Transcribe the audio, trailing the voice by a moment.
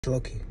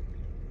Loki.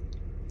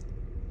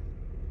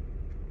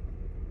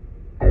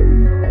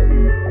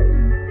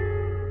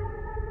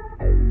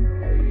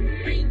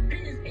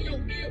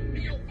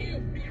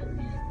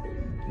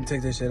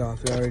 Take this shit off.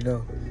 You already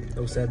know.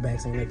 No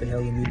setbacks ain't let the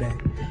hell get me back.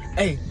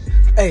 Hey,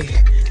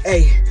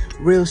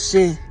 real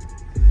shit.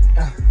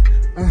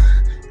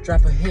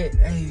 Drop a hit.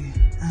 Hey.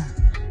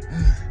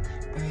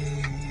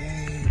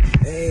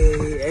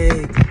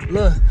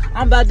 Look,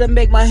 I'm about to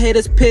make my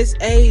haters piss,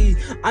 ayy.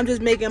 I'm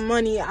just making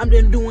money, I'm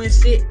just doing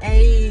shit,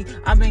 ayy.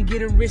 I've been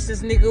getting rich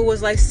since nigga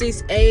was like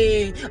 6,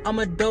 ayy. I'm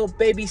a dope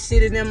baby,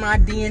 shit is in my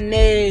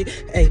DNA,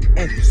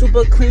 ayy.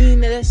 Super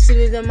clean, that shit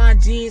is in my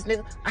jeans,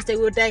 nigga. I stay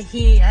with that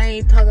heat, I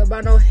ain't talking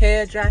about no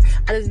hair dry.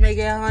 I just make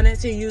it 100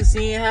 till you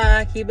see how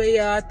I keep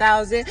it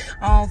 1,000.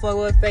 I don't fuck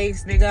with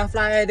fakes, nigga. I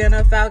flyer than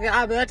a falcon.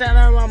 I been trying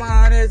to run my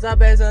hundreds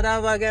up into the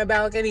fucking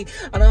balcony.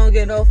 I don't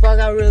get no fuck,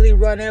 I really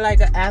running like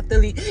an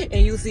athlete.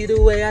 And you see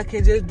the way I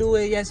can just do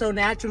it, yeah, so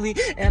naturally.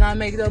 And I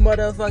make the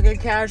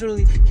motherfucking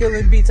casually.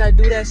 Killing beats, I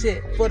do that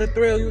shit for the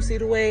thrill. You see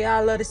the way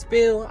I love to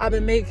spill. I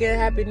been making it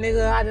happy,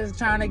 nigga. I just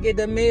trying to get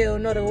the meal.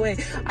 No the way,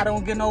 I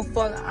don't get no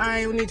fuck.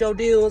 I ain't need your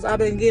deals. I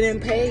been getting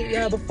paid,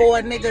 yeah, before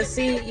a nigga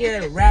see,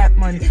 yeah, rap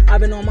money. I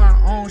been on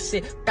my own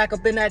shit. Back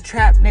up in that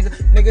trap, nigga.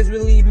 Niggas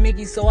really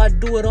Mickey, so I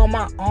do it on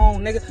my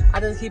own, nigga. I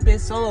just keep it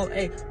solo,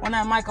 ayy. On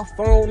that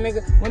microphone,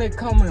 nigga. When it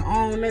coming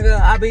on, nigga,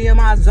 I be in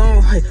my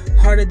zone. Hey,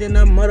 harder than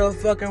a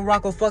motherfucking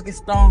rock or fucking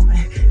stone.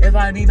 If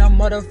I need a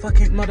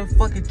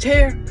motherfucking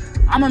chair,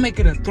 I'ma make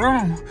it a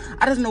throne.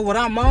 I just know what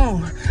I'm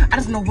on.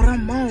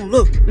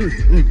 Look,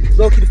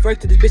 Loki the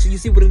first to this bitch. And you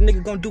see what a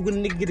nigga gonna do when a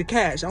nigga get the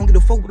cash. I don't give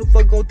a fuck what the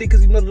fuck gon' think,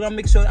 cause you know that I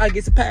make sure I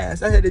get a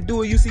pass. I had to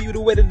do it. You see the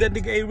way that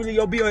nigga ain't really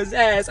gonna be on his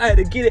ass. I had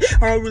to get it.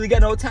 I don't really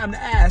got no time to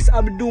ask.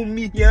 I been doing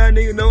me, yeah,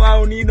 nigga. No, I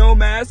don't need no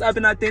mask. I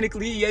been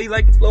authentically, yeah, you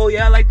like the flow,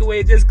 yeah, I like the way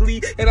it just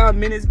glee. And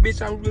I'm in this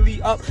bitch, I'm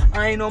really up.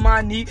 I ain't on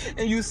my knee.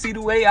 And you see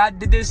the way I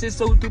did this shit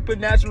so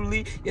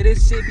supernaturally. Yeah,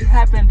 this shit be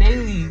happening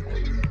daily.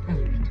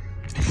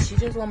 She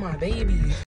just want my baby.